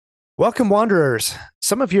Welcome, wanderers.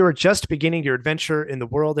 Some of you are just beginning your adventure in the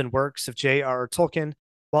world and works of J.R.R. Tolkien,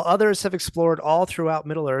 while others have explored all throughout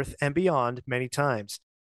Middle-earth and beyond many times.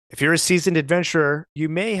 If you're a seasoned adventurer, you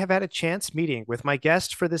may have had a chance meeting with my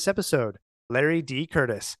guest for this episode, Larry D.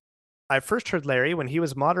 Curtis. I first heard Larry when he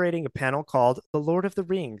was moderating a panel called The Lord of the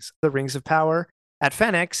Rings, The Rings of Power, at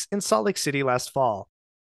FanX in Salt Lake City last fall.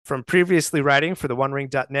 From previously writing for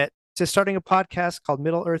theonering.net to starting a podcast called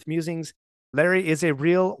Middle Earth Musings, Larry is a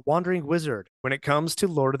real wandering wizard when it comes to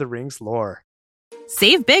Lord of the Rings lore.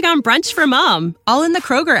 Save big on brunch for mom, all in the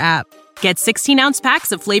Kroger app. Get 16-ounce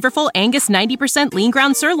packs of flavorful Angus 90% lean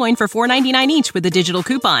ground sirloin for $4.99 each with a digital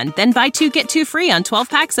coupon. Then buy two, get two free on 12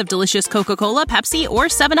 packs of delicious Coca-Cola, Pepsi, or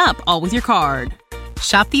 7-Up, all with your card.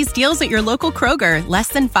 Shop these deals at your local Kroger, less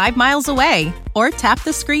than 5 miles away. Or tap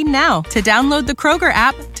the screen now to download the Kroger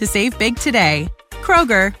app to save big today.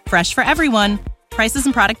 Kroger, fresh for everyone. Prices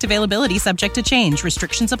and product availability subject to change.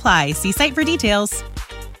 Restrictions apply. See site for details.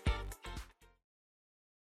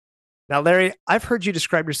 Now, Larry, I've heard you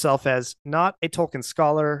describe yourself as not a Tolkien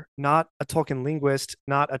scholar, not a Tolkien linguist,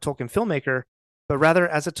 not a Tolkien filmmaker, but rather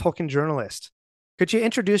as a Tolkien journalist. Could you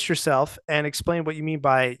introduce yourself and explain what you mean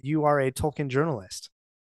by you are a Tolkien journalist?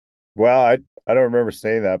 Well, I don't remember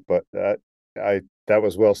saying that, but that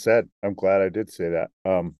was well said. I'm glad I did say that.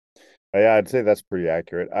 Yeah, I'd say that's pretty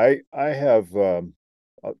accurate. I have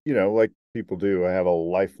like people do, I have a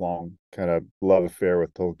lifelong kind of love affair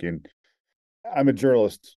with Tolkien. I'm a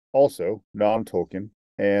journalist also, non-Tolkien,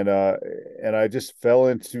 and I just fell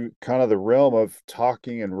into kind of the realm of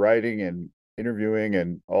talking and writing and interviewing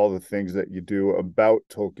and all the things that you do about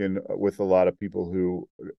Tolkien with a lot of people who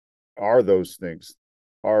are those things,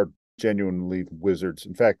 are genuinely wizards.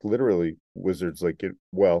 In fact, literally wizards, like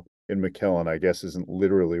in McKellen, I guess, isn't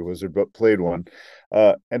literally a wizard, but played one.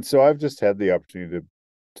 And so I've just had the opportunity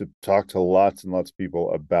to talk to lots and lots of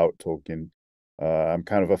people about Tolkien. I'm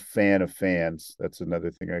kind of a fan of fans. That's another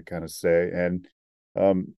thing I kind of say. And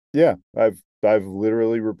yeah, I've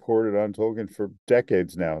literally reported on Tolkien for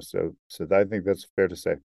decades now. So I think that's fair to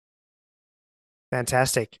say.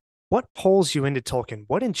 Fantastic. What pulls you into Tolkien?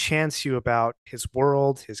 What enchants you about his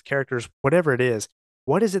world, his characters, whatever it is?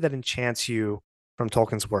 What is it that enchants you from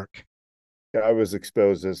Tolkien's work? I was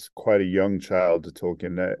exposed as quite a young child to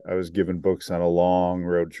Tolkien. I was given books on a long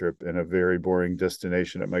road trip in a very boring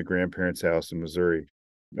destination at my grandparents' house in Missouri.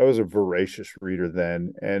 I was a voracious reader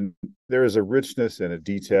then, and there is a richness and a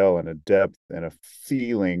detail and a depth and a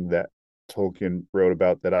feeling that Tolkien wrote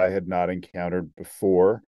about that I had not encountered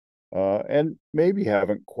before, and maybe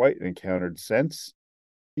haven't quite encountered since.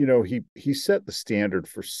 He set the standard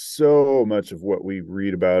for so much of what we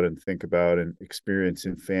read about and think about and experience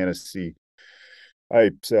in fantasy.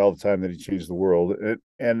 I say all the time that he changed the world,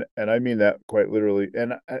 and I mean that quite literally.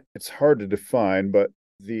 And it's hard to define, but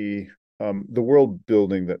the world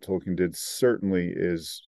building that Tolkien did certainly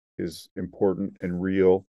is important and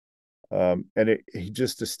real. And he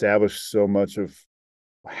just established so much of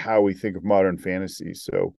how we think of modern fantasy.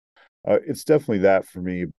 So it's definitely that for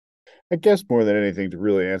me. I guess more than anything, to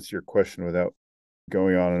really answer your question without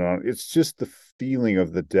going on and on, it's just the feeling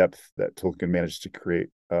of the depth that Tolkien managed to create,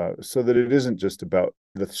 so that it isn't just about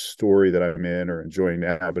the story that I'm in or enjoying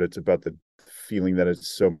now, but it's about the feeling that it's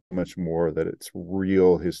so much more, that it's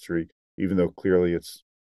real history, even though clearly it's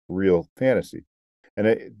real fantasy.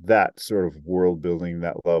 And that sort of world building,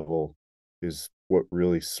 that level, is what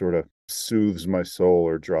really sort of soothes my soul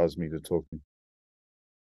or draws me to Tolkien.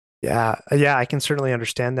 Yeah, I can certainly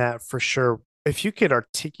understand that for sure. If you could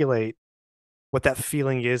articulate what that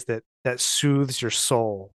feeling is that soothes your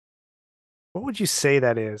soul, what would you say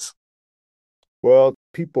that is? Well,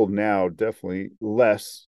 people now, definitely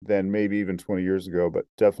less than maybe even 20 years ago, but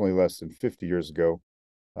definitely less than 50 years ago,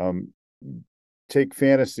 um, take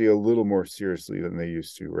fantasy a little more seriously than they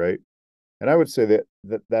used to, right? And I would say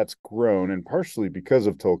that's grown, and partially because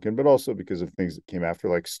of Tolkien, but also because of things that came after,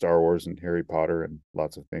 like Star Wars and Harry Potter and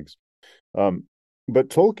lots of things. Um, but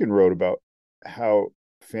Tolkien wrote about how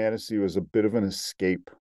fantasy was a bit of an escape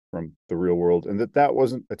from the real world, and that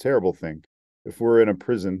wasn't a terrible thing. If we're in a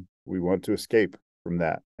prison, we want to escape from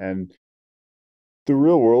that, and the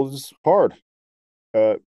real world is hard.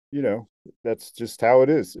 Uh, you know, that's just how it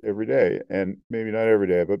is every day, and maybe not every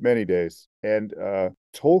day, but many days. And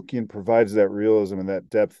Tolkien provides that realism and that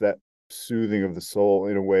depth, that soothing of the soul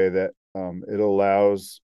in a way that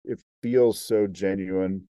it feels so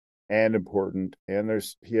genuine and important. And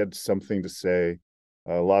he had something to say,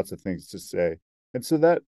 lots of things to say. And so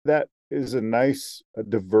that is a nice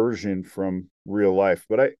diversion from real life.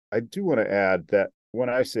 But I do want to add that when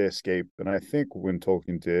I say escape, and I think when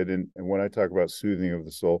Tolkien did, and when I talk about soothing of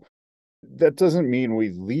the soul, that doesn't mean we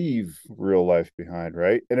leave real life behind,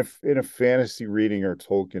 right? And if in a fantasy reading or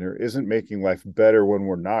Tolkien or isn't making life better when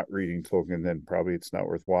we're not reading Tolkien, then probably it's not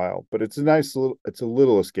worthwhile. But it's a nice little, it's a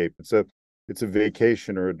little escape. It's a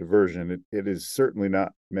vacation or a diversion. It is certainly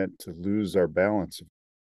not meant to lose our balance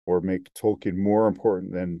or make Tolkien more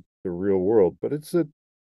important than the real world. But it's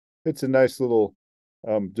a nice little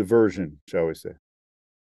diversion, shall we say?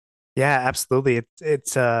 Yeah, absolutely.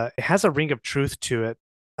 It has a ring of truth to it.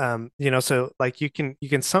 So like you can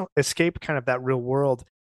escape kind of that real world,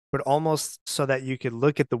 but almost so that you could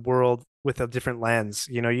look at the world with a different lens.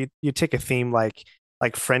 You take a theme like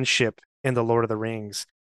friendship in the Lord of the Rings,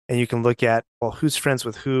 and you can look at, well, who's friends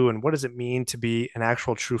with who, and what does it mean to be an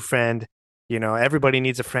actual true friend? Everybody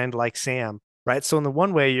needs a friend like Sam, right? So in the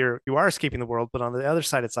one way you are escaping the world, but on the other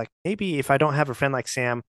side, it's like maybe if I don't have a friend like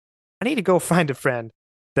Sam, I need to go find a friend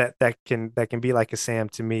that can be like a Sam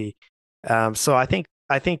to me. So I think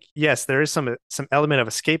yes, there is some element of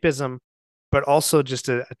escapism, but also just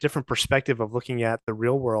a different perspective of looking at the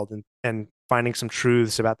real world and finding some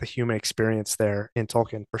truths about the human experience there in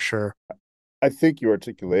Tolkien for sure. I think you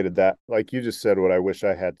articulated that. Like you just said what I wish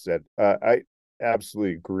I had said. I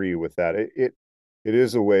absolutely agree with that. It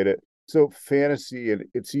is a way to so fantasy and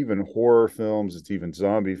it's even horror films, it's even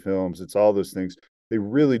zombie films, it's all those things. They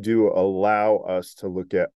really do allow us to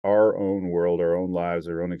look at our own world, our own lives,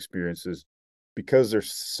 our own experiences because they're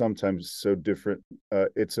sometimes so different.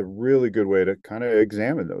 It's a really good way to kind of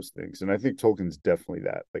examine those things. And I think Tolkien's definitely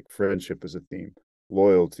that. Like friendship is a theme,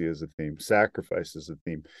 loyalty is a theme, sacrifice is a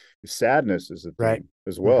theme, sadness is a Right. theme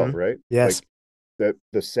as well, Hmm. right? Yes. Like that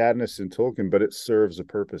the sadness in Tolkien, but it serves a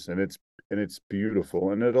purpose and it's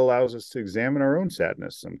beautiful and it allows us to examine our own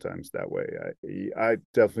sadness sometimes that way. I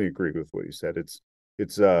definitely agree with what you said.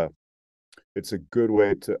 It's uh it's a good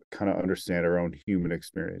way to kind of understand our own human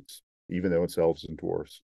experience, even though it's elves and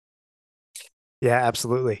dwarves. Yeah,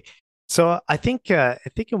 absolutely. So I think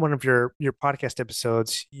in one of your podcast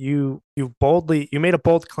episodes, you made a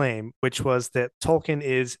bold claim, which was that Tolkien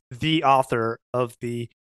is the author of the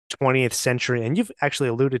 20th century, and you've actually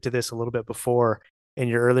alluded to this a little bit before in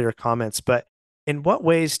your earlier comments. But in what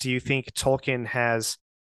ways do you think Tolkien has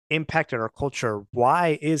impacted our culture?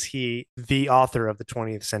 Why is he the author of the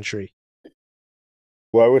 20th century?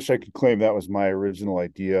 Well, I wish I could claim that was my original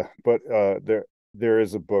idea, but there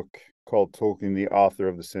is a book called Tolkien, the Author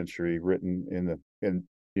of the Century, written in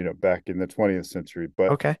back in the 20th century.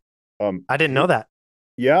 But Okay, um, I didn't know he, that.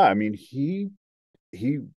 yeah, I mean he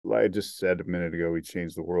like I just said a minute ago, he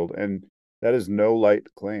changed the world, and that is no light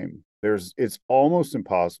claim. It's almost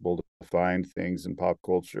impossible to find things in pop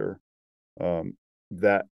culture um,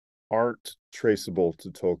 that aren't traceable to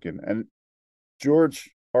Tolkien. And George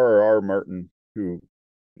R. Martin, who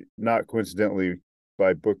not coincidentally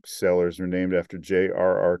by booksellers are named after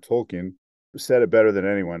J.R.R. Tolkien, said it better than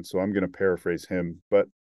anyone. So I'm going to paraphrase him. But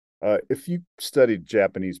if you studied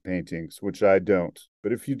Japanese paintings, which I don't,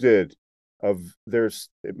 but if you did,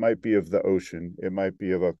 it might be of the ocean, it might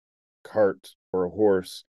be of a cart or a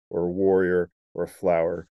horse or a warrior or a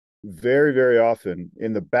flower. Very, very often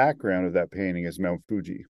in the background of that painting is Mount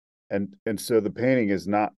Fuji. And so the painting is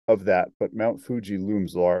not of that, but Mount Fuji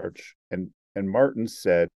looms large. And Martin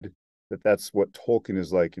said that that's what Tolkien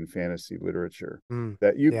is like in fantasy literature. Mm,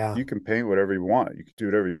 That you yeah. you can paint whatever you want, you can do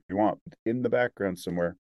whatever you want. But in the background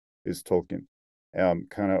somewhere is Tolkien,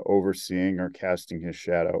 kind of overseeing or casting his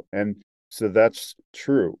shadow. And so that's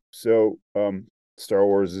true. So Star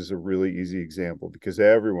Wars is a really easy example because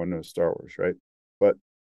everyone knows Star Wars, right? But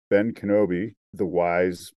Ben Kenobi, the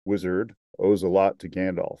wise wizard, owes a lot to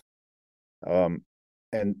Gandalf. Um,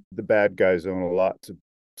 and the bad guys own a lot to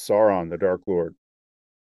Sauron, the Dark Lord,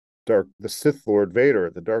 the Sith Lord Vader,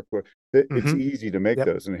 the Dark Lord. It's Hmm. easy to make Yep.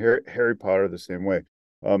 those, and Harry Potter the same way.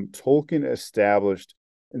 Tolkien established,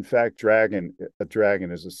 in fact, a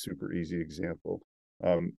dragon is a super easy example.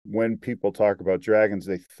 When people talk about dragons,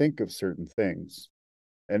 they think of certain things,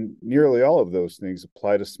 and nearly all of those things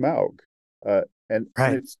apply to Smaug. And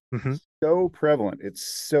Right. it's Hmm. so prevalent, it's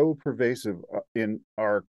so pervasive in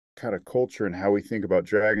our kind of culture and how we think about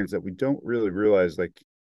dragons that we don't really realize like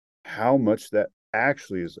how much that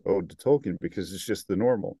actually is owed to Tolkien because it's just the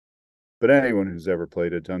normal. But anyone who's ever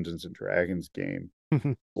played a Dungeons and Dragons game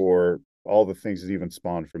or all the things that even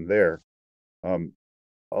spawned from there, um,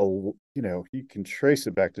 you can trace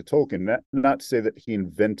it back to Tolkien. Not to say that he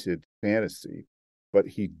invented fantasy, but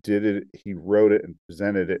he did it. He wrote it and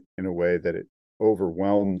presented it in a way that it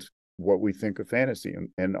overwhelmed what we think of fantasy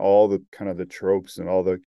and all the kind of the tropes and all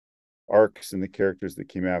the arcs and the characters that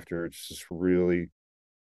came after. It's just really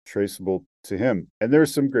traceable to him. And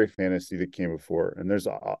there's some great fantasy that came before, and there's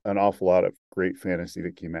an awful lot of great fantasy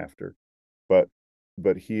that came after.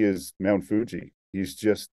 but he is Mount Fuji. He's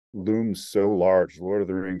just looms so large. Lord of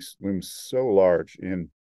the Rings looms so large in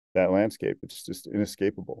that landscape. It's just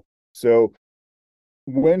inescapable. So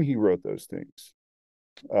when he wrote those things,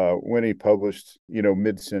 when he published,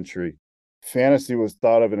 mid-century, fantasy was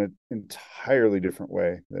thought of in an entirely different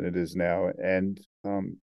way than it is now, and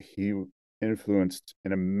he influenced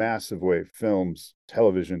in a massive way films,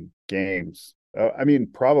 television, games. I mean,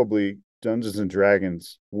 probably Dungeons and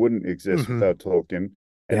Dragons wouldn't exist Hmm. without Tolkien,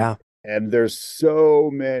 and Yeah. there's so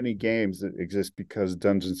many games that exist because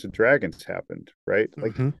Dungeons and Dragons happened, right?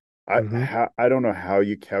 Like, Hmm. Hmm. I don't know how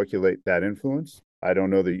you calculate that influence. I don't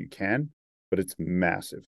know that you can, but it's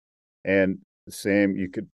massive. And the same, you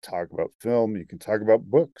could talk about film, you can talk about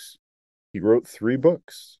books. He wrote 3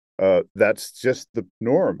 books. That's just the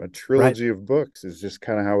norm. A Right. trilogy of books is just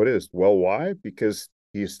kind of how it is. Well, why? Because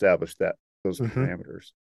he established those Hmm.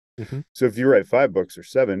 parameters. Hmm. So if you write 5 books or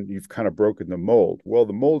 7, you've kind of broken the mold. Well,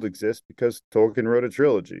 the mold exists because Tolkien wrote a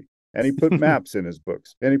trilogy, and he put maps in his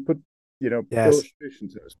books, and he put, Yes.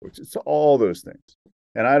 illustrations in his books. It's all those things.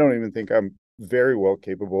 And I don't even think I'm very well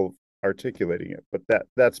capable of articulating it, but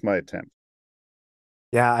that's my attempt.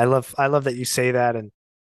 Yeah, I love that you say that, and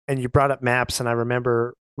you brought up maps, and I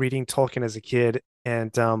remember reading Tolkien as a kid,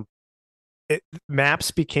 and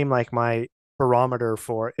maps became like my barometer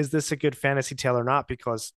for, is this a good fantasy tale or not?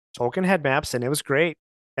 Because Tolkien had maps and it was great.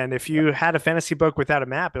 And if you had a fantasy book without a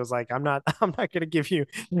map, it was like, I'm not going to give you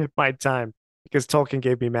my time, because Tolkien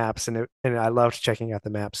gave me maps, and I loved checking out the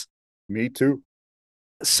maps. Me too.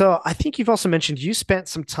 So I think you've also mentioned you spent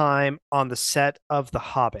some time on the set of the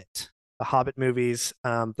Hobbit movies.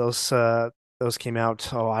 Those came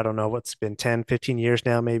out, oh, I don't know, what's been 10, 15 years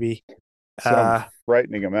now, maybe. Some Uh,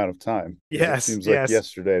 frightening amount of time because it yes, seems like yes,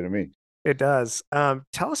 yesterday to me. it does.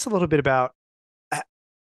 Tell us a little bit about, uh,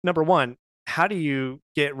 number one, how do you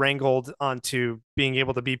get wrangled onto being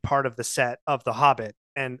able to be part of the set of The Hobbit?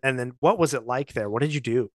 And then what was it like there? What did you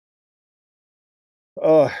do?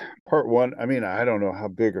 Uh, Part one. I mean, I don't know how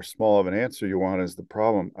big or small of an answer you want is the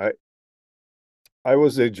problem. I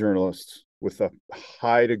was a journalist with a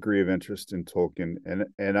high degree of interest in Tolkien,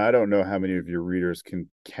 and I don't know how many of your readers can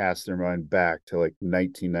cast their mind back to like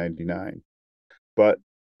 1999, but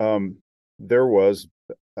um, there was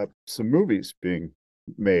some movies being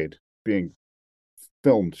made, being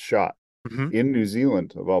filmed, shot Hmm. in New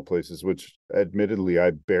Zealand of all places, which admittedly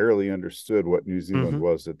I barely understood what New Zealand Hmm.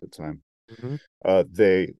 was at the time. Hmm.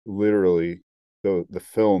 They literally, the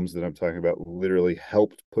films that I'm talking about literally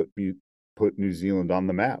helped put New Zealand on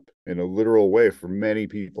the map in a literal way for many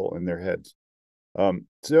people in their heads.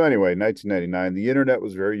 So anyway, 1999, the internet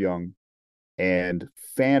was very young, and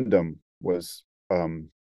fandom was um,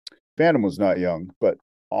 fandom was not young, but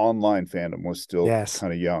online fandom was still Yes.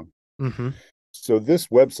 kind of young. Hmm. So this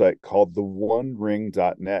website called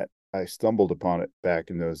theonering.net, I stumbled upon it back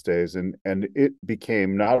in those days, and it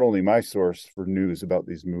became not only my source for news about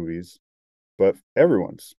these movies, but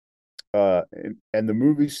everyone's. And the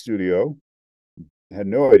movie studio had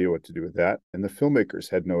no idea what to do with that, and the filmmakers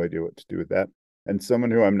had no idea what to do with that. And someone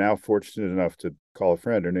who I'm now fortunate enough to call a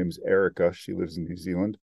friend, her name's Erica. She lives in New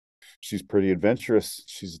Zealand. She's pretty adventurous.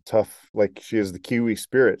 She's a tough, like she has the Kiwi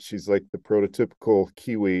spirit. She's like the prototypical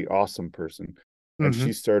Kiwi awesome person. And Hmm.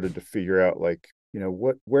 she started to figure out like,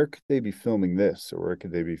 where could they be filming this or where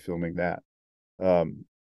could they be filming that? Um,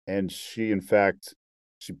 and she, in fact,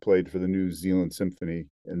 she played for the New Zealand Symphony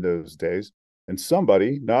in those days. And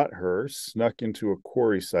somebody, not her, snuck into a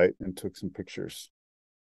quarry site and took some pictures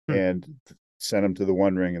and sent them to the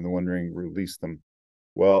One Ring, and the One Ring released them.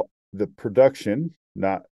 Well, the production,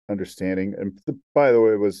 not understanding, and by the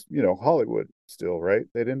way, it was, Hollywood still, right?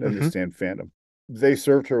 They didn't Hmm. understand fandom. They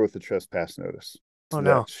served her with a trespass notice Oh that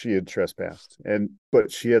no. she had trespassed,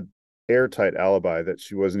 but she had airtight alibi that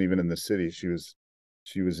she wasn't even in the city. She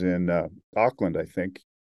was in Auckland, I think,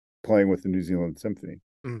 playing with the New Zealand Symphony.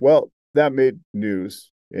 Mm. Well, that made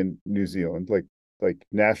news in New Zealand, like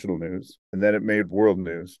national news, and then it made world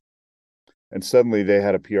news. And suddenly they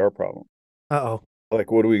had a PR problem. Uh-oh.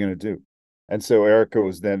 Like, what are we going to do? And so Erica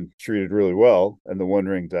was then treated really well, and the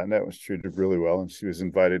OneRing.net was treated really well, and she was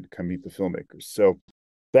invited to come meet the filmmakers. So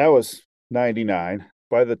that was 99.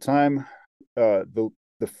 By the time the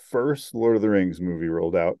first Lord of the Rings movie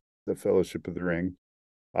rolled out, The Fellowship of the Ring,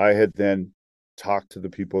 I had then talked to the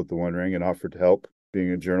people at the One Ring and offered help,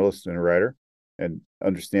 being a journalist and a writer and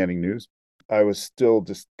understanding news. I was still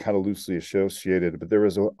just kind of loosely associated, but there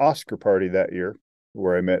was an Oscar party that year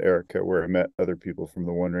where I met Erica, where I met other people from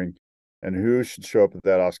the One Ring. And who should show up at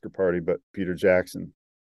that Oscar party but Peter Jackson?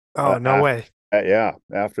 Oh, no After, way. yeah,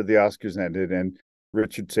 after the Oscars ended, and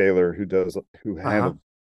Richard Taylor, who Uh-huh. handled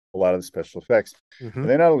a lot of the special effects. Hmm. And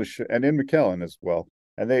they not only and in McKellen as well,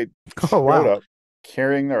 and they Oh, showed wow. up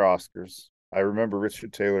carrying their Oscars. I remember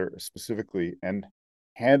Richard Taylor specifically, and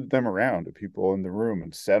handed them around to people in the room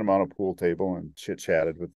and sat them on a pool table and chit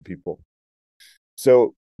chatted with the people.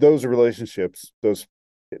 So those relationships, those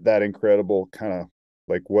that incredible kind of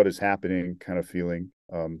like what is happening kind of feeling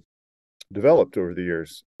developed over the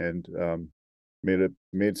years, and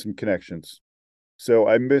made some connections. So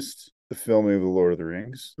I missed the filming of the Lord of the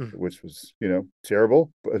Rings, which was,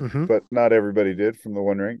 terrible, but Mm-hmm. not everybody did from the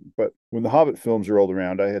One Ring. But when the Hobbit films rolled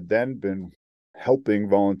around, I had then been helping,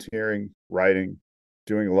 volunteering, writing,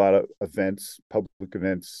 doing a lot of events, public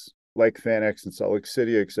events like FanX in Salt Lake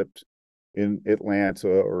City, except in Atlanta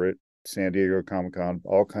or at San Diego Comic Con,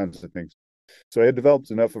 all kinds of things. So I had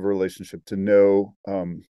developed enough of a relationship to know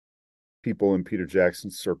people in Peter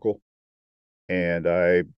Jackson's circle, and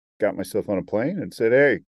I got myself on a plane and said,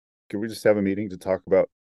 "Hey, can we just have a meeting to talk about,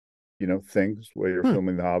 things while you're Hmm.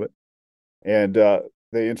 filming The Hobbit?" And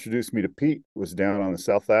they introduced me to Pete, who was down on the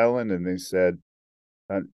South Island, and they said,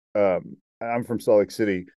 uh, "I'm from Salt Lake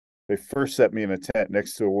City." They first set me in a tent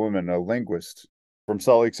next to a woman, a linguist from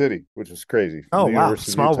Salt Lake City, which was crazy, from Oh, the wow.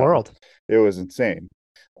 University of Small Utah. world. It was insane.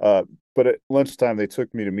 Uh, but at lunchtime, they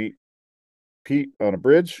took me to meet Pete on a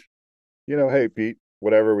bridge. Hey, Pete,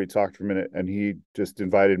 whatever. We talked for a minute, and he just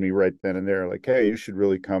invited me right then and there, like, hey, you should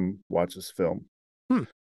really come watch this film. Hmm.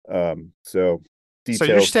 So So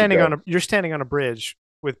details to go. you're standing on a bridge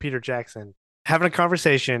with Peter Jackson, having a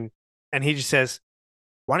conversation, and he just says,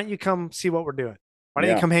 "Why don't you come see what we're doing? Why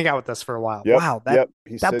don't you Yeah. come hang out with us for a while?" Yep. Wow, Yep.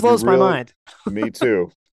 He that said, you're blows my really, mind. me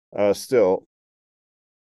too. Still,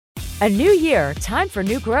 A new year, time for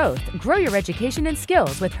new growth. Grow your education and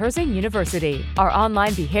skills with Herzing University. Our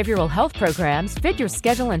online behavioral health programs fit your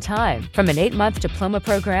schedule and time, from an 8-month diploma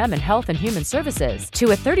program in health and human services to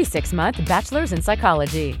a 36-month bachelor's in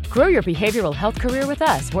psychology. Grow your behavioral health career with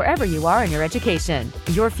us wherever you are in your education.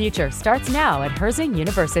 Your future starts now at Herzing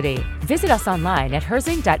University. Visit us online at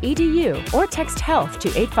herzing.edu or text health to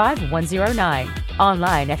 85109.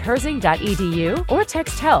 Online at herzing.edu or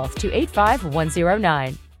text health to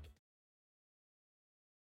 85109.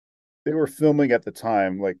 they were filming at the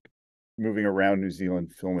time, like moving around New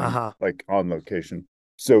Zealand, filming Uh-huh. like on location.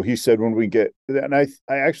 So he said, when we get, and I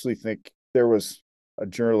actually think there was a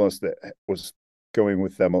journalist that was going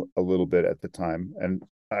with them a little bit at the time, and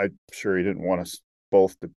I'm sure he didn't want us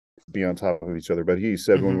both to be on top of each other. But he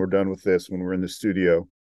said, when Hmm. we're done with this, when we're in the studio,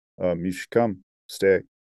 you should come stay.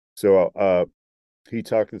 So he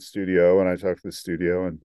talked to the studio, and I talked to the studio,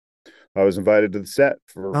 and I was invited to the set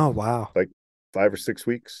for Oh, wow. like 5 or 6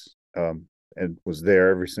 weeks, and was there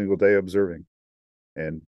every single day observing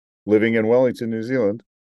and living in Wellington, New Zealand,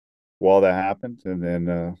 while that happened. And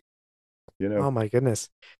then, Oh my goodness.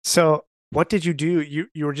 So what did you do?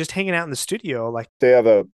 You were just hanging out in the studio, like, they have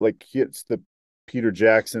it's the Peter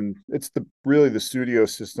Jackson, it's the really the studio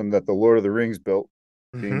system that the Lord of the Rings built,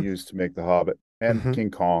 being hmm used to make The Hobbit and hmm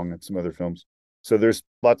King Kong and some other films. So there's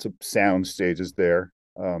lots of sound stages there.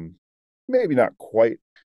 Maybe not quite,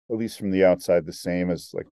 at least from the outside, the same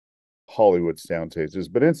as like Hollywood sound stages,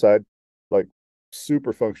 but inside, like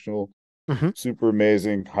super functional, hmm super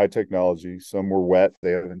amazing, high technology. Some were wet.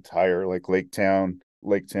 They have entire like Lake Town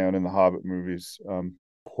in the Hobbit movies.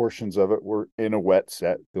 Portions of it were in a wet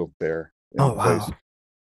set built there in Oh, the place. wow.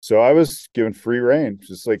 So I was given free reign,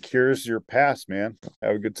 just like, here's your pass, man.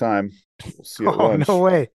 Have a good time. We'll see you at Oh, no lunch.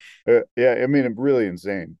 way. Yeah, I mean, really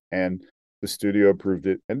insane. And the studio approved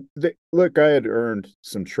it. And look, I had earned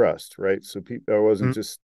some trust, right? So I wasn't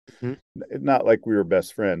just, Mm-hmm. not like we were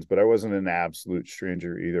best friends, but I wasn't an absolute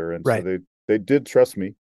stranger either. And so Right. they did trust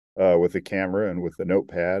me, with a camera and with a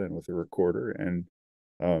notepad and with a recorder. And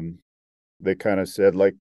um, they kind of said,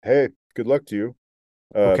 like, hey, good luck to you.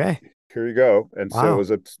 Uh, Okay. Here you go. And so it Wow.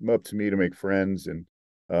 was up to me to make friends and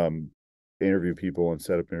um, interview people and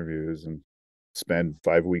set up interviews and spend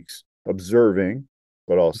 5 weeks observing,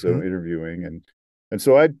 but also Hmm. interviewing. And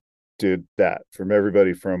so I did that, from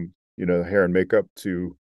everybody from, hair and makeup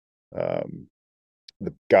to um,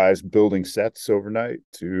 the guys building sets overnight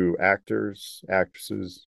to actors,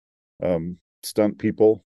 actresses, stunt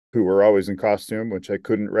people who were always in costume, which I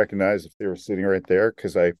couldn't recognize if they were sitting right there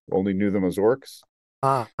because I only knew them as orcs.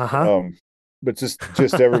 Uh-huh. Um, but just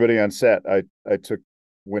everybody on set, I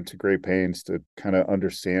went to great pains to kind of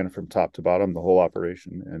understand from top to bottom the whole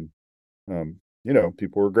operation, and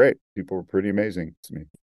people were great. People were pretty amazing to me.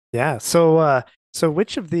 Yeah. So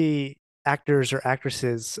which of the actors or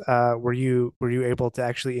actresses were you able to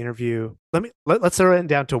actually interview? Let's throw it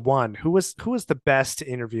down to one. Who was the best to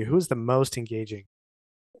interview? Who was the most engaging?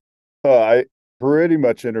 I pretty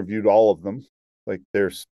much interviewed all of them. Like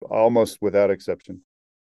there's almost without exception.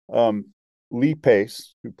 Um, Lee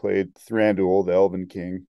Pace, who played Thranduil, the Elven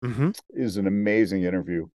King, Hmm. is an amazing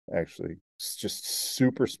interview. Actually, it's just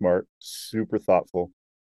super smart, super thoughtful.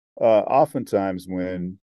 Oftentimes,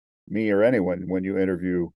 when me or anyone, when you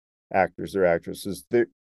interview actors or actresses,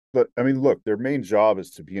 but I mean, look, their main job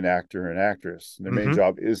is to be an actor and actress. And their main Hmm.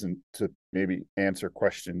 job isn't to maybe answer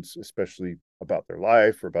questions, especially about their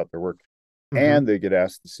life or about their work. Hmm. And they get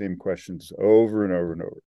asked the same questions over and over and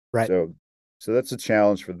over. Right. So, so that's a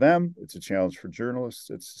challenge for them. It's a challenge for journalists.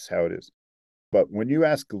 It's just how it is. But when you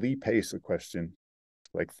ask Lee Pace a question,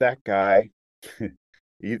 like that guy,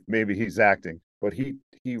 maybe he's acting, but he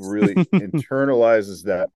really internalizes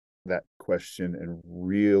that question and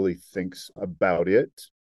really thinks about it,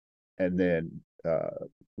 and then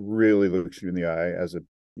really looks you in the eye as a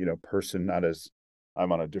person, not as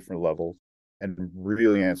I'm on a different level, and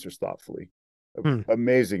really answers thoughtfully. Hmm.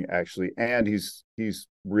 Amazing, actually, and he's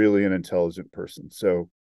really an intelligent person. So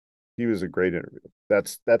he was a great interview.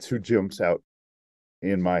 That's who jumps out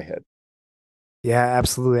in my head. Yeah,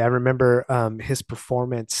 absolutely. I remember his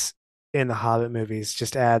performance in the Hobbit movies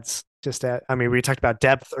I mean, we talked about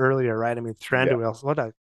depth earlier, right? I mean, Yeah, Thranduil, what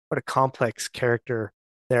a complex character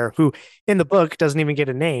there, who in the book doesn't even get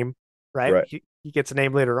a name, right? right. He gets a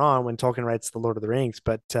name later on when Tolkien writes The Lord of the Rings,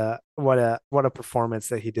 but what a performance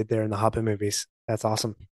that he did there in the Hobbit movies. That's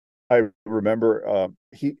awesome. I remember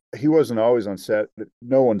he wasn't always on set.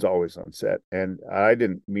 No one's always on set, and I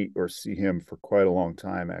didn't meet or see him for quite a long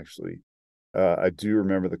time. Actually, I do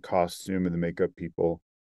remember the costume and the makeup people.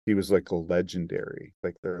 He was like a legendary.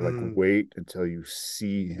 Like they're like, Mm. wait until you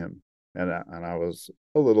see him. And I was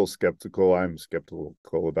a little skeptical. I'm skeptical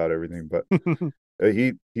about everything, but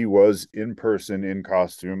he was in person, in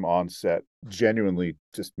costume, on set, genuinely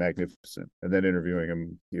just magnificent. And then interviewing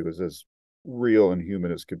him, he was as real and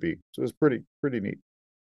human as could be. So it was pretty neat.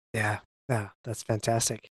 Yeah, yeah, that's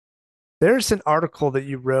fantastic. There's an article that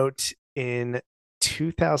you wrote in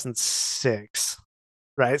 2006,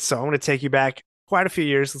 right? So I'm going to take you back quite a few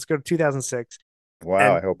years. Let's go to 2006. Wow,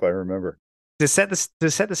 I And hope I remember. to set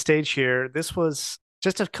the stage here, this was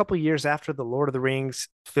just a couple years after the Lord of the Rings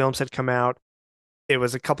films had come out. It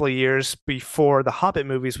was a couple of years before the Hobbit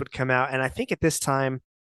movies would come out, and I think at this time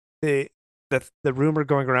the the rumor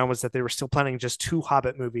going around was that they were still planning just two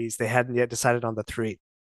Hobbit movies. They hadn't yet decided on the three.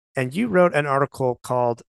 And you wrote an article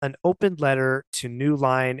called "An Open Letter to New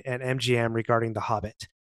Line and MGM Regarding the Hobbit."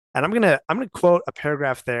 And I'm gonna quote a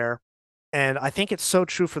paragraph there, and I think it's so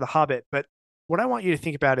true for the Hobbit. But what I want you to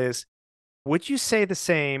think about is, would you say the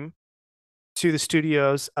same to the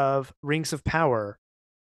studios of Rings of Power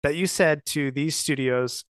that you said to these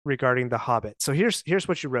studios regarding The Hobbit? So here's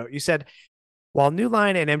what you wrote. You said, while New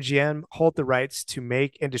Line and MGM hold the rights to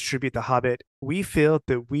make and distribute The Hobbit, we feel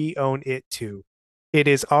that we own it too. It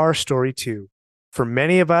is our story too. For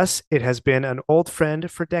many of us, it has been an old friend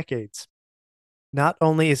for decades. Not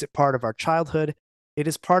only is it part of our childhood, it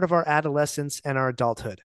is part of our adolescence and our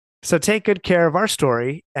adulthood. So take good care of our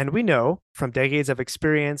story, and we know from decades of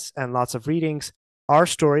experience and lots of readings, our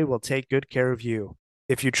story will take good care of you.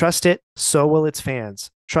 If you trust it, so will its fans.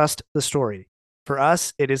 Trust the story. For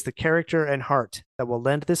us, it is the character and heart that will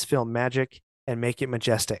lend this film magic and make it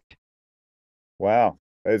majestic. Wow.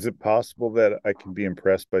 Is it possible that I can be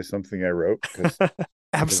impressed by something I wrote? Because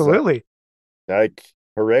Absolutely. like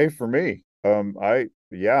hooray for me.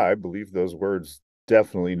 I believe those words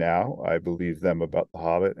definitely now. I believe them about The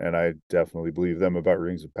Hobbit, and I definitely believe them about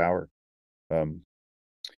Rings of Power. Um,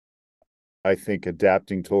 I think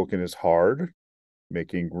adapting Tolkien is hard.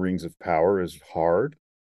 Making Rings of Power is hard.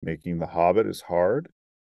 Making The Hobbit is hard.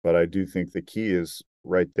 But I do think the key is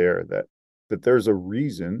right there, that there's a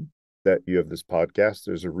reason that you have this podcast.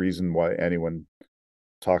 There's a reason why anyone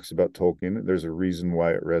talks about Tolkien. There's a reason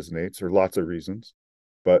why it resonates, or lots of reasons.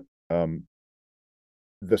 But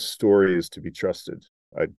the story is to be trusted.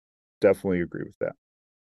 I definitely agree with that.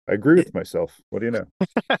 I agree with myself. What do you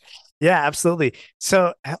know? Yeah, absolutely.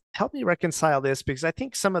 So help me reconcile this, because I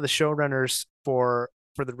think some of the showrunners for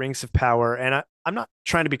the Rings of Power, and I'm not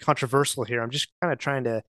trying to be controversial here. I'm just kind of trying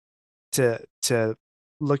to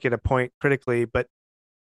look at a point critically. But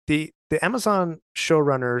the Amazon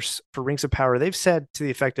showrunners for Rings of Power, they've said to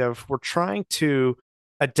the effect of, we're trying to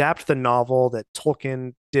adapt the novel that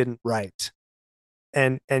Tolkien didn't write.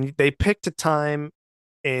 And they picked a time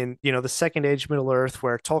in the Second Age Middle Earth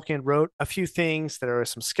where Tolkien wrote a few things. There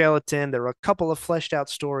was some skeleton. There were a couple of fleshed out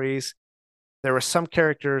stories. There were some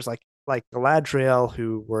characters like Galadriel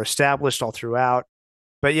who were established all throughout,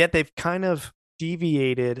 but yet they've kind of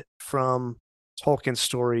deviated from Tolkien's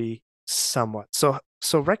story somewhat. So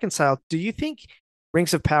reconcile. Do you think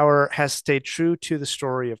Rings of Power has stayed true to the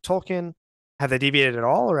story of Tolkien? Have they deviated at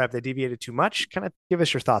all, or have they deviated too much? Kind of give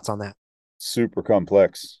us your thoughts on that. Super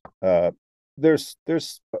complex. There's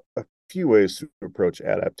a few ways to approach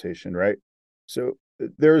adaptation, right? So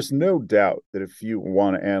there's no doubt that if you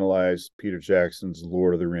want to analyze Peter Jackson's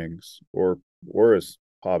Lord of the Rings or his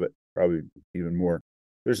Hobbit, probably even more,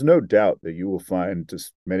 there's no doubt that you will find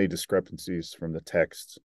just many discrepancies from the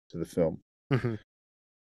text to the film. Mm-hmm.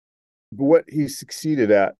 But what he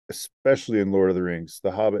succeeded at, especially in Lord of the Rings,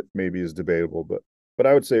 The Hobbit maybe is debatable, but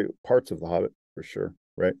I would say parts of The Hobbit for sure,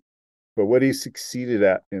 right? But what he succeeded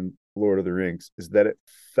at in Lord of the Rings is that it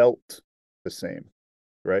felt the same,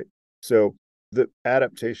 right? So the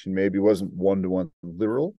adaptation maybe wasn't one to one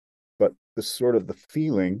literal, but the sort of the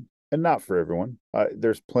feeling, and not for everyone.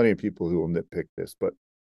 There's plenty of people who will nitpick this, but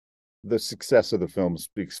the success of the film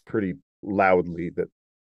speaks pretty loudly that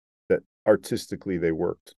artistically they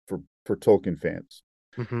worked for Tolkien fans.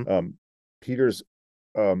 Mm-hmm. Peter's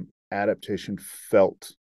adaptation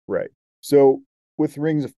felt right. So with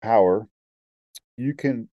Rings of Power, you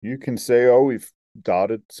can say, oh, we've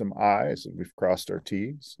dotted some I's and we've crossed our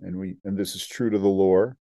T's, and this is true to the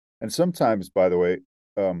lore. And sometimes, by the way,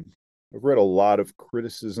 I've read a lot of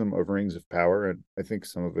criticism of Rings of Power, and I think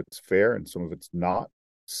some of it's fair and some of it's not.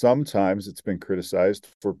 Sometimes it's been criticized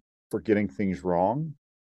for getting things wrong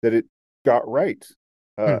that it got right.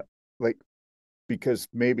 Hmm. Like because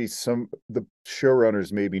maybe the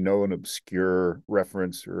showrunners maybe know an obscure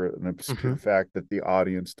reference or an Mm-hmm. obscure fact that the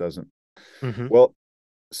audience doesn't. Mm-hmm. Well,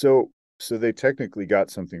 so they technically got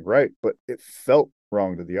something right, but it felt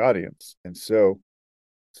wrong to the audience. And so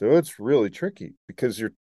it's really tricky because you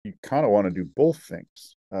kind of want to do both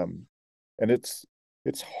things. And it's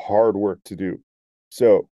hard work to do.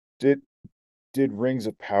 So did Rings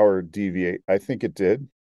of Power deviate? I think it did.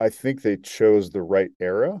 I think they chose the right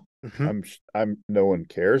era. Mm-hmm. I'm no one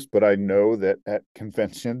cares, but I know that at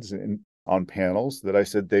conventions and on panels that I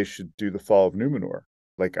said they should do the Fall of Numenor.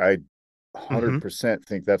 Like I Mm-hmm. 100%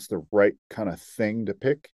 think that's the right kind of thing to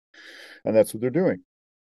pick, and that's what they're doing.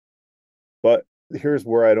 But here's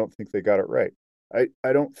where I don't think they got it right.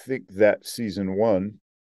 I don't think that season one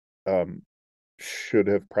um, should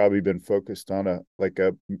have probably been focused on a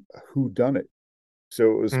who done it.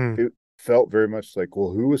 So it felt very much like,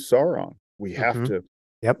 well, who is Sauron? We have Mm-hmm. to.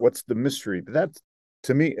 Yep. What's the mystery? That's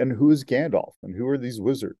to me. And who is Gandalf? And who are these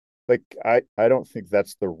wizards? Like I don't think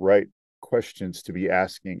that's the right questions to be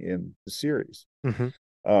asking in the series.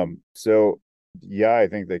 Mm-hmm. So yeah, I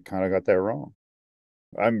think they kind of got that wrong.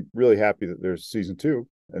 I'm really happy that there's season two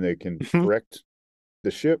and they can Mm-hmm. correct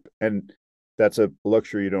the ship, and that's a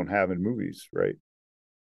luxury you don't have in movies, right?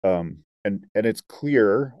 And it's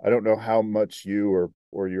clear. I don't know how much you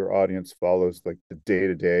or your audience follows like the day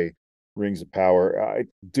to day Rings of Power. I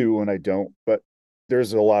do and I don't, but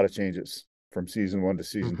there's a lot of changes from season one to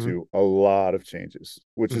season Mm-hmm. two. A lot of changes,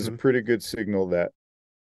 which is a Mm-hmm. pretty good signal that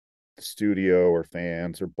the studio or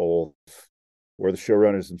fans or both or the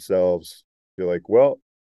showrunners themselves feel like, well,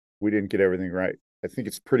 we didn't get everything right. I think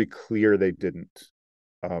it's pretty clear they didn't.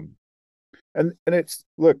 Um, and it's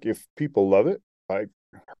look, if people love it, I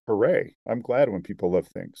hooray. I'm glad when people love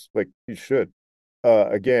things. Like you should.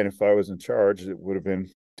 Again, if I was in charge, it would have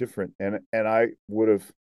been different. And I would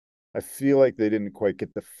have I feel like they didn't quite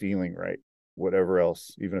get the feeling right, whatever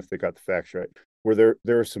else, even if they got the facts right. Where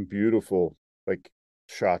there are some beautiful like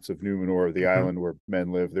shots of Numenor, the Mm-hmm. island where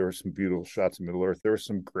men live. There were some beautiful shots of Middle Earth. There were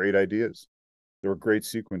some great ideas. There were great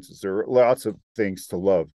sequences. There were lots of things to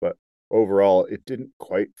love, but overall, it didn't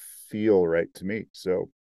quite feel right to me. So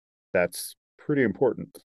that's pretty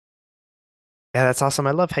important. Yeah, that's awesome.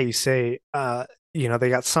 I love how you say, they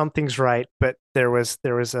got some things right, but there was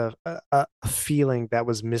a feeling that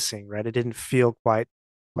was missing, right? It didn't feel quite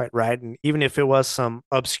right. And even if it was some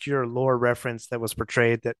obscure lore reference that was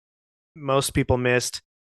portrayed that most people missed,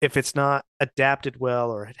 if it's not adapted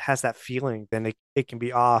well or it has that feeling, then it can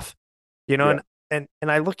be off. You know, Yeah.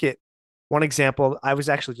 and I look at one example, I was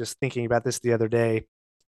actually just thinking about this the other day.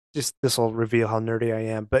 Just this will reveal how nerdy I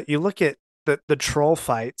am. But you look at the troll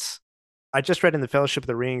fights. I just read in the Fellowship of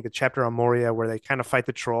the Ring, the chapter on Moria where they kind of fight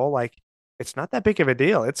the troll. Like it's not that big of a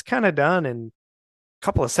deal. It's kind of done in a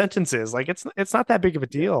couple of sentences. Like it's not that big of a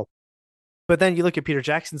Yeah. deal. But then you look at Peter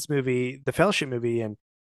Jackson's movie, the Fellowship movie, and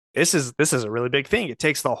this is a really big thing. It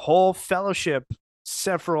takes the whole Fellowship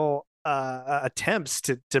several attempts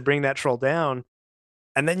to bring that troll down.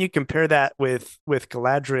 And then you compare that with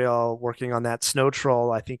Galadriel working on that snow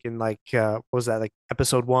troll, I think in like what was that, like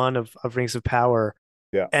episode one of Rings of Power,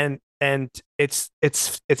 Yeah. and it's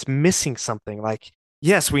missing something. Like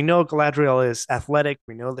yes, we know Galadriel is athletic,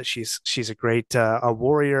 we know that she's a great a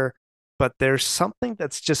warrior, but there's something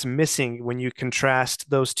that's just missing when you contrast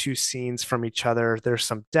those two scenes from each other. There's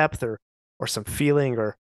some depth or some feeling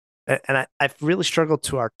and I've really struggled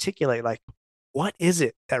to articulate like what is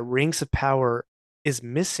it that Rings of Power is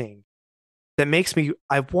missing that makes me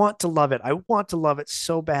I want to love it. I want to love it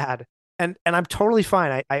so bad. And I'm totally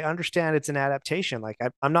fine. I understand it's an adaptation. Like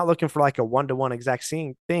I'm not looking for like a one-to-one exact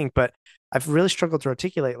same thing, but I've really struggled to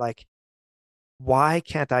articulate like why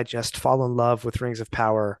can't I just fall in love with Rings of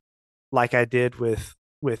Power like I did with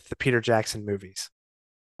the Peter Jackson movies?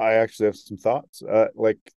 I actually have some thoughts.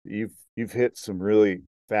 Like you've hit some really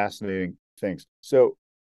fascinating things. So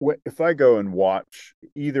if I go and watch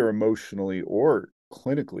either emotionally or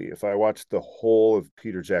clinically, if I watch the whole of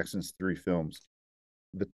Peter Jackson's three films,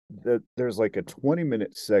 there's like a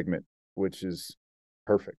 20-minute segment which is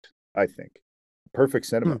perfect, I think. Perfect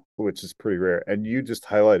cinema, Hmm. which is pretty rare. And you just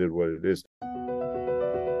highlighted what it is.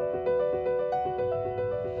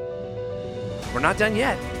 We're not done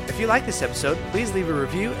yet. If you like this episode, please leave a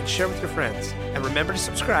review and share with your friends. And remember to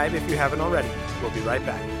subscribe if you haven't already. We'll be right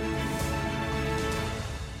back.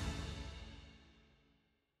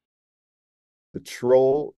 The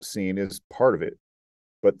troll scene is part of it,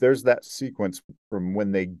 but there's that sequence from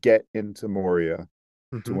when they get into Moria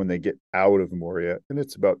to Hmm. when they get out of Moria, and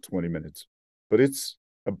it's about 20 minutes, but it's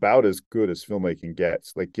about as good as filmmaking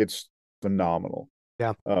gets. Like it's phenomenal.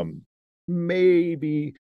 Yeah.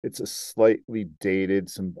 Maybe it's a slightly dated,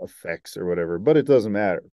 some effects or whatever, but it doesn't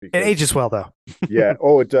matter It because ages well, though. yeah,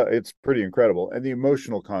 it's pretty incredible, and the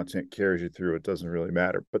emotional content carries you through. It doesn't really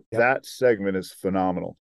matter, but Yep. that segment is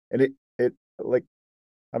phenomenal, and it like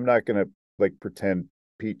I'm not gonna like pretend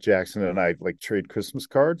Pete Jackson and I like trade Christmas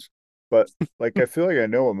cards, but like I feel like I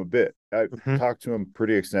know him a bit. I've Hmm. talked to him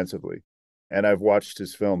pretty extensively, and I've watched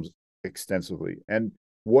his films extensively. And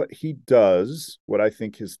what he does, what I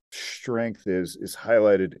think his strength is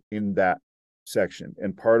highlighted in that section.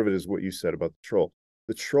 And part of it is what you said about the troll.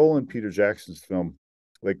 The troll in Peter Jackson's film,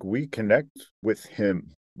 like we connect with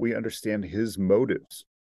him. We understand his motives.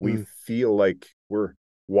 We Mm. feel like we're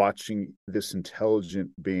watching this intelligent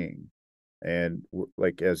being, and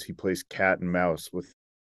like as he plays cat and mouse with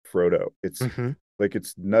Frodo, it's Hmm. like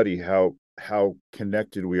it's nutty how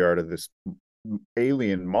connected we are to this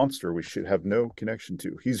alien monster we should have no connection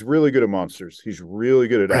to. He's really good at monsters. He's really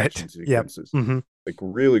good at Right. action Yep. sequences, Hmm. like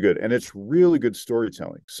really good, and it's really good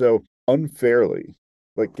storytelling. So unfairly,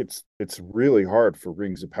 like it's really hard for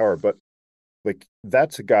Rings of Power, but like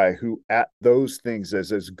that's a guy who at those things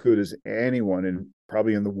is as good as anyone in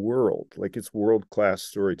probably in the world. Like it's world class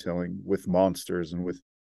storytelling with monsters and with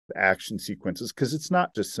action sequences, because it's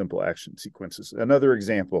not just simple action sequences. Another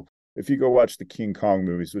example, if you go watch the King Kong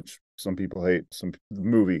movies, which some people hate, some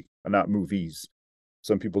movie, not movies,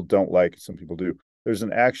 some people don't like, some people do. There's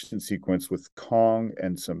an action sequence with Kong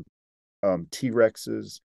and some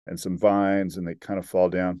T-Rexes and some vines, and they kind of fall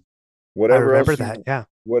down. I Whatever remember else that. you Yeah.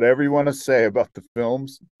 whatever you want to say about the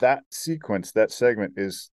films, that sequence, that segment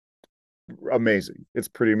is amazing. It's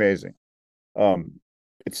pretty amazing. Um,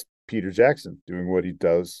 it's Peter Jackson doing what he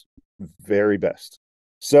does very best.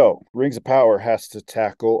 So Rings of Power has to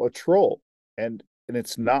tackle a troll, and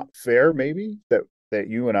it's not fair, maybe that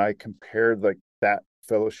you and I compared like that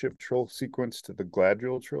Fellowship troll sequence to the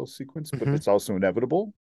Gladriel troll sequence, but Hmm. it's also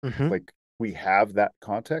inevitable. Hmm. Like we have that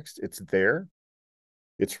context; it's there.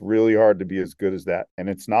 It's really hard to be as good as that, and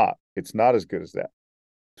it's not. It's not as good as that.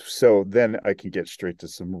 So then I can get straight to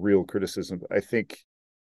some real criticism. I think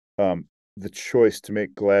um, the choice to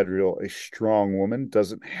make Gladriel a strong woman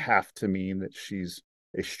doesn't have to mean that she's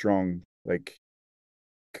a strong like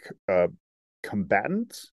uh,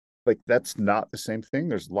 combatant. Like that's not the same thing.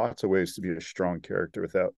 There's lots of ways to be a strong character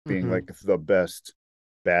without being Hmm. like the best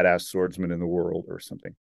badass swordsman in the world or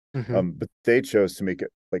something. Hmm. But they chose to make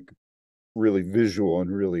it like really visual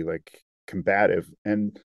and really like combative.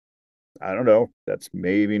 And I don't know, that's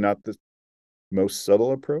maybe not the most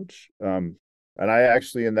subtle approach. And I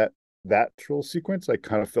actually in that troll sequence, I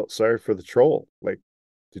kind of felt sorry for the troll. Like,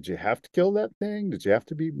 did you have to kill that thing? Did you have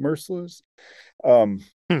to be merciless? Um,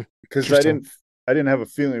 Hmm. because Interesting. I didn't have a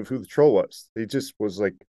feeling of who the troll was. He just was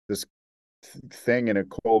like this thing in a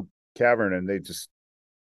cold cavern, and they just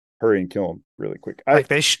hurry and kill him really quick. I Like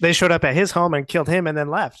they showed up at his home and killed him and then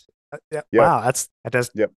left. Yeah. Yep, Wow. That does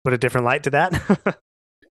yep. put a different light to that.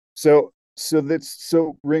 So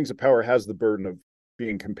Rings of Power has the burden of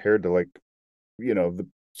being compared to like the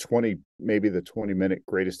 20 maybe the 20-minute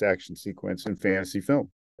greatest action sequence in fantasy film,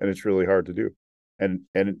 and it's really hard to do. And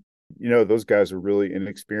those guys are really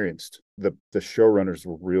inexperienced. The showrunners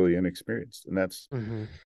were really inexperienced, and that's Hmm.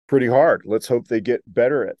 pretty hard. Let's hope they get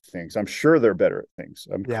better at things. I'm sure they're better at things.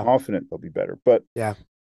 I'm Yeah. confident they'll be better, but Yeah.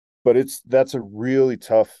 but that's a really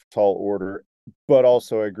tough, tall order. But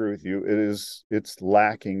also, I agree with you. It's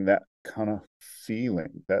lacking that kind of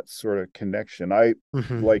feeling, that sort of connection. I,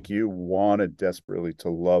 Hmm. like you, wanted desperately to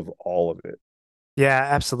love all of it. Yeah,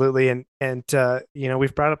 absolutely. And you know,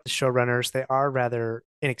 we've brought up the showrunners. They are rather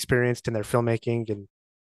inexperienced in their filmmaking, and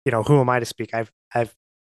you know, who am I to speak? I've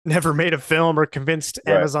never made a film or convinced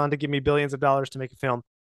Right. Amazon to give me billions of dollars to make a film.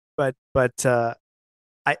 But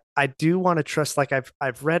I do want to trust, like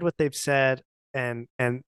I've read what they've said, and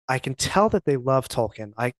I can tell that they love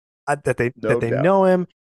Tolkien. That No they doubt. know him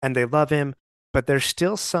and they love him, but there's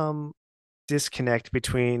still some disconnect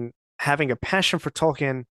between having a passion for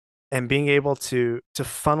Tolkien and being able to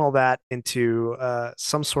funnel that into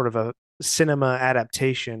some sort of a cinema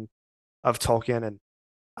adaptation of Tolkien. And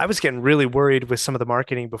I was getting really worried with some of the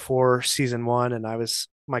marketing before season one, and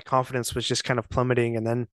my confidence was just kind of plummeting. And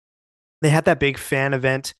then they had that big fan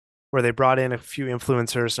event where they brought in a few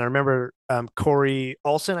influencers. And I remember Corey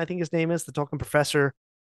Olson, I think his name is, the Tolkien professor,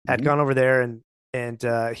 had Mhm. gone over there and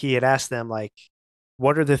he had asked them like,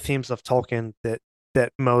 what are the themes of Tolkien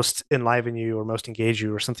that most enliven you or most engage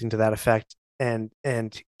you or something to that effect. And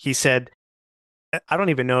he said, I don't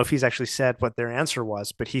even know if he's actually said what their answer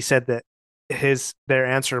was, but he said that their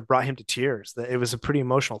answer brought him to tears, that it was a pretty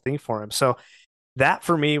emotional thing for him. So that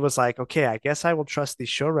for me was like, okay, I guess I will trust these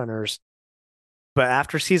showrunners. But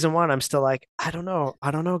after season one, I'm still like, I don't know,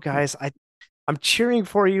 guys. I'm cheering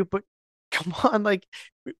for you, but come on, like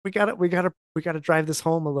we gotta drive this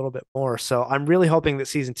home a little bit more. So I'm really hoping that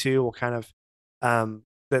season two will kind of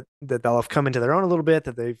that they'll have come into their own a little bit,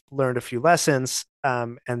 that they've learned a few lessons,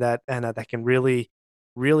 and that can really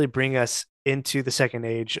bring us into the second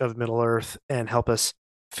age of Middle Earth and help us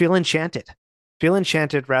feel enchanted, feel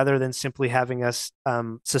enchanted rather than simply having us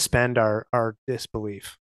suspend our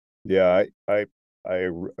disbelief. Yeah,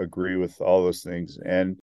 agree with all those things.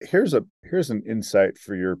 And here's an insight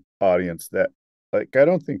for your audience that, like, I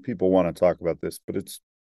don't think people want to talk about this, but it's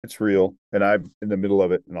real, and I'm in the middle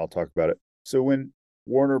of it, and I'll talk about it. So when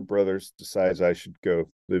Warner Brothers decides I should go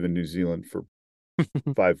live in New Zealand for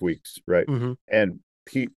 5 weeks, right? Hmm. And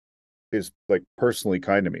Pete is like personally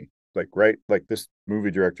kind to me, like, right, like this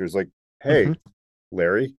movie director is like, Hmm. "Hey,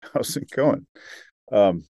 Larry, how's it going?"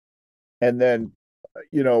 Um, and then,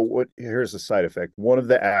 what? Here's a side effect. One of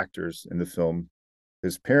the actors in the film,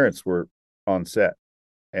 his parents were on set,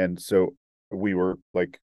 and so we were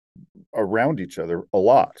like around each other a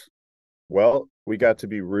lot. Well, we got to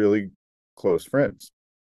be really close friends.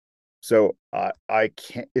 So I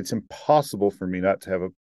can't. It's impossible for me not to have a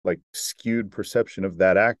like skewed perception of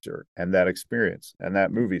that actor and that experience and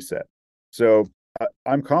that movie set. So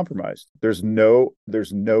I'm compromised. There's no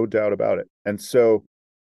doubt about it. And so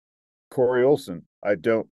Corey Olson, I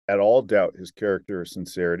don't at all doubt his character or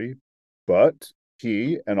sincerity, but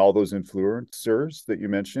he and all those influencers that you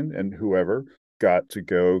mentioned and whoever got to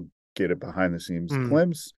go get a behind the scenes Mm.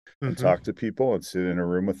 glimpse and Hmm. talk to people and sit in a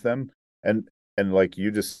room with them. And like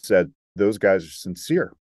you just said, those guys are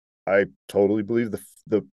sincere. I totally believe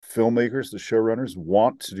the filmmakers, the showrunners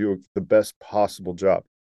want to do the best possible job.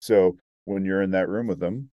 So when you're in that room with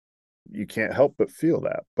them, you can't help but feel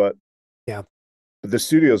that. Yeah. But the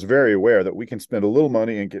studio is very aware that we can spend a little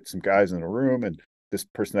money and get some guys in a room, and this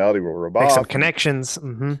personality will rub Make some off, and connections.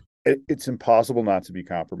 Hmm. it's impossible not to be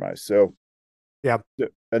compromised. So, Yeah,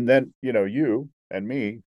 and then, you and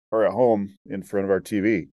me are at home in front of our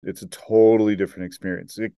TV. It's a totally different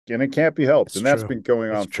experience, and it can't be helped. it's And that's true. been going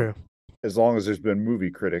It's on for true. as long as there's been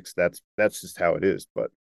movie critics. That's just how it is.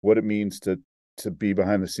 But what it means to be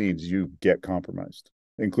behind the scenes, you get compromised,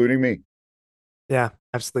 including me. Yeah,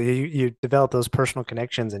 absolutely. You develop those personal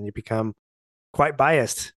connections and you become quite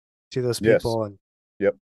biased to those Yes. people. And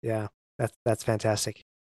Yep. yeah, that's fantastic.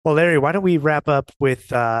 Well, Larry, why don't we wrap up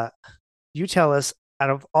with you tell us, out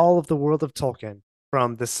of all of the world of Tolkien,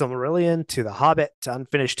 from the Silmarillion to the Hobbit to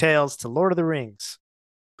Unfinished Tales to Lord of the Rings,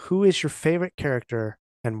 who is your favorite character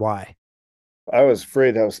and why? I was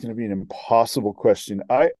afraid that was going to be an impossible question.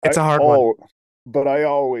 It's a hard one. But I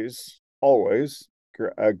always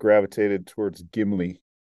gravitated towards Gimli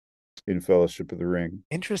in Fellowship of the Ring.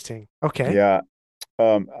 Interesting. Okay. Yeah.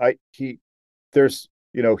 He, there's,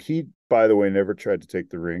 he, by the way, never tried to take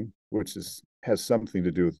the ring, which has something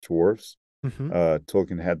to do with dwarves. Hmm.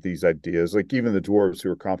 Tolkien had these ideas, like even the dwarves who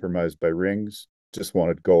were compromised by rings just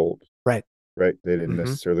wanted gold, Right. right? They didn't Hmm.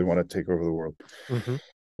 necessarily want to take over the world. Hmm.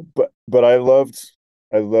 But I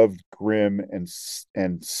loved grim and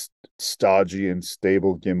stodgy and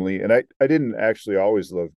stable Gimli, and I didn't actually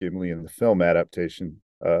always love Gimli in the film adaptation.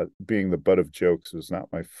 Being the butt of jokes was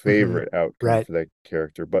not my Hmm. favorite outcome Right. for that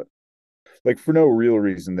character, but like for no real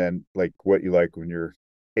reason than like what you like when you're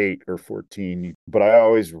 8 or 14, but I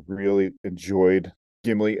always really enjoyed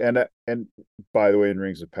Gimli. And by the way, in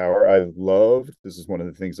Rings of Power, this is one of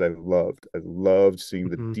the things I loved seeing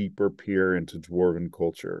the Mhm. deeper peer into dwarven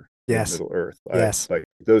culture in Yes. Middle Earth. I Yes. like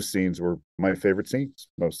those scenes were my favorite scenes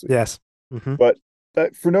mostly. Yes. Hmm. But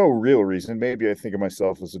that, for no real reason, maybe I think of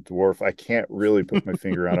myself as a dwarf. I can't really put my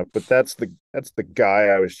finger on it, but that's the guy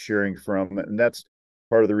I was cheering from, and that's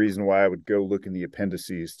part of the reason why I would go look in the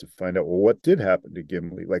appendices to find out, well, what did happen to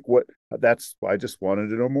Gimli? Like, what? That's I just wanted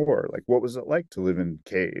to know more. Like, what was it like to live in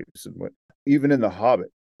caves, and what? Even in The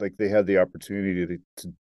Hobbit, like they had the opportunity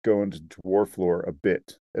to go into dwarf lore a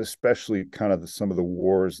bit, especially kind of some of the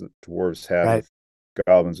wars that dwarves had Right. with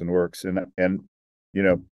goblins and orcs, and you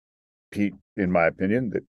know Pete, in my opinion,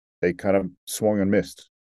 that they kind of swung and missed.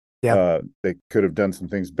 Yeah. They could have done some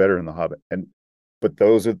things better in The Hobbit, but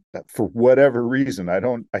those are, for whatever reason, I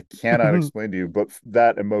cannot explain to you, but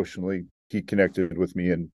that emotionally he connected with me,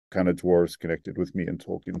 and kind of dwarves connected with me in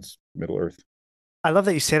Tolkien's Middle Earth. I love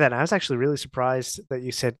that you say that. I was actually really surprised that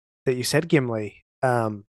you said Gimli.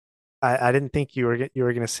 I didn't think you were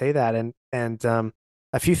going to say that, and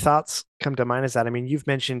a few thoughts come to mind as that. I mean, you've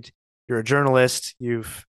mentioned you're a journalist.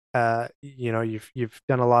 You've done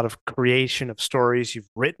a lot of creation of stories. You've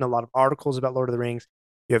written a lot of articles about Lord of the Rings.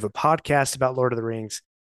 You have a podcast about Lord of the Rings,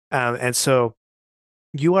 and so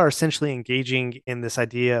you are essentially engaging in this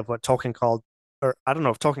idea of what Tolkien called, or I don't know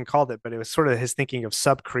if Tolkien called it, but it was sort of his thinking of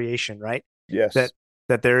sub-creation, right? That Yes,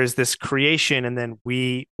 that there is this creation, and then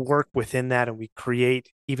we work within that, and we create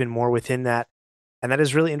even more within that. And that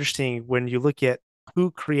is really interesting when you look at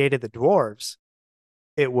who created the dwarves.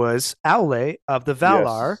 It was Aule of the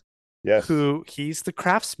Valar, yes, yes. who he's the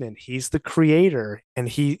craftsman, he's the creator, and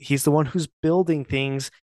he's the one who's building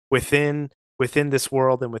things within this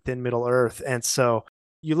world and within Middle Earth. And so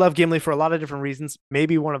you love Gimli for a lot of different reasons.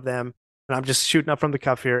 Maybe one of them, and I'm just shooting up from the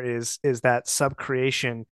cuff here, is that sub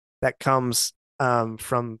creation that comes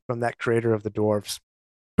from that creator of the dwarves.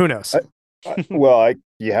 Who knows? Well, I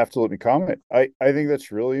you have to let me comment. I think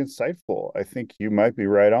that's really insightful. I think you might be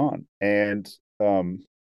right on. And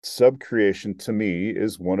sub creation to me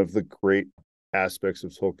is one of the great aspects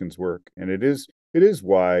of Tolkien's work, and it is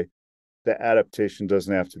why the adaptation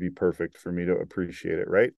doesn't have to be perfect for me to appreciate it.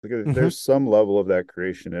 Right? Hmm. There's some level of that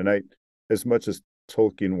creation, and as much as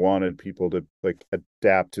Tolkien wanted people to like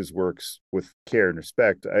adapt his works with care and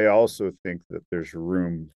respect, I also think that there's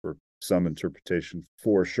room for some interpretation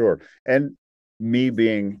for sure. And me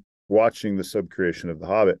being watching the subcreation of The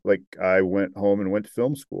Hobbit, like I went home and went to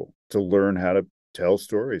film school to learn how to tell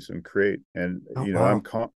stories and create. And Oh I'm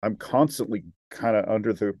wow. I'm constantly kind of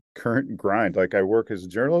under the current grind. Like I work as a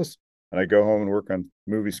journalist, and I go home and work on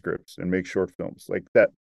movie scripts and make short films like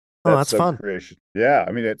that. Oh, That that's sub fun. creation, yeah.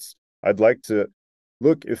 I mean, I'd like to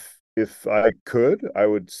look, if I could, I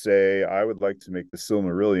would say I would like to make the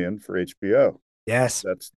Silmarillion for HBO. Yes.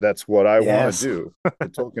 That's what I want to Yes. do. The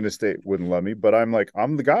Tolkien estate wouldn't let me, but I'm like,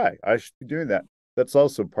 I'm the guy. I should be doing that. That's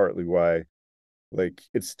also partly why, like,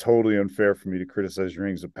 it's totally unfair for me to criticize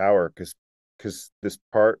Rings of Power, because this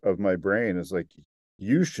part of my brain is like,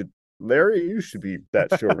 you should, Larry, you should be that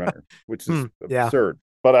showrunner, which is Yeah. absurd.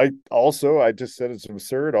 But I just said it's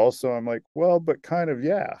absurd. Also, I'm like, well, but kind of,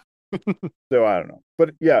 yeah. So I don't know,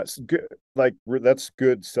 but yeah, it's good. Like that's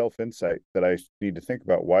good self insight that I need to think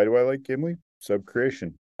about. Why do I like Gimli? Sub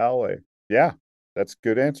creation, LA. Yeah, that's a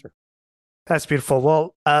good answer. That's beautiful.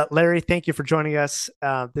 Well, Larry, thank you for joining us.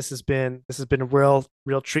 This has been a real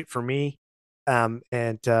treat for me. And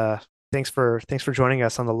thanks for joining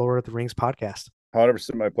us on the Lord of the Rings podcast.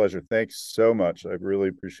 100% my pleasure. Thanks so much. I really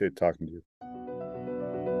appreciate talking to you.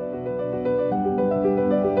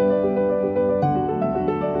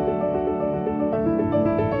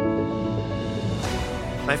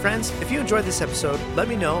 My friends, if you enjoyed this episode, let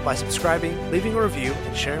me know by subscribing, leaving a review,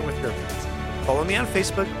 and sharing with your friends. Follow me on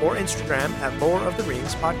Facebook or Instagram at Lore of the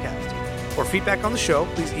Rings Podcast. For feedback on the show,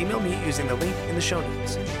 please email me using the link in the show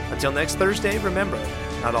notes. Until next Thursday, remember,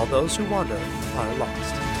 not all those who wander are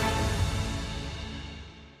lost.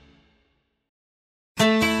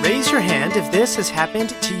 Raise your hand if this has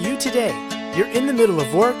happened to you today. You're in the middle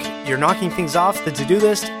of work, you're knocking things off the to-do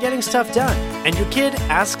list, getting stuff done, and your kid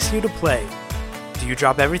asks you to play. Do you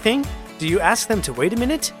drop everything? Do you ask them to wait a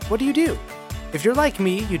minute? What do you do? If you're like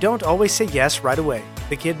me, you don't always say yes right away.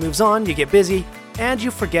 The kid moves on, you get busy, and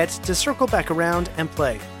you forget to circle back around and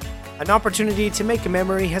play. An opportunity to make a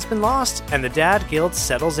memory has been lost, and the dad guilt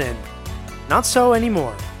settles in. Not so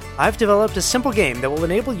anymore. I've developed a simple game that will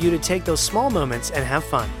enable you to take those small moments and have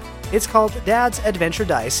fun. It's called Dad's Adventure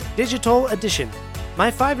Dice Digital Edition.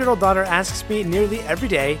 My 5-year-old daughter asks me nearly every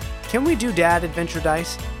day, "Can we do Dad Adventure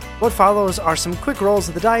Dice?" What follows are some quick rolls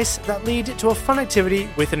of the dice that lead to a fun activity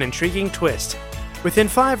with an intriguing twist. Within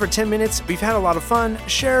 5 or 10 minutes, we've had a lot of fun,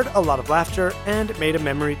 shared a lot of laughter, and made a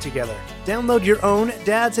memory together. Download your own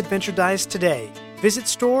Dad's Adventure Dice today. Visit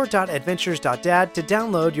store.adventures.dad to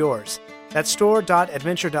download yours. That's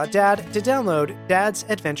store.adventure.dad to download Dad's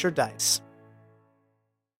Adventure Dice.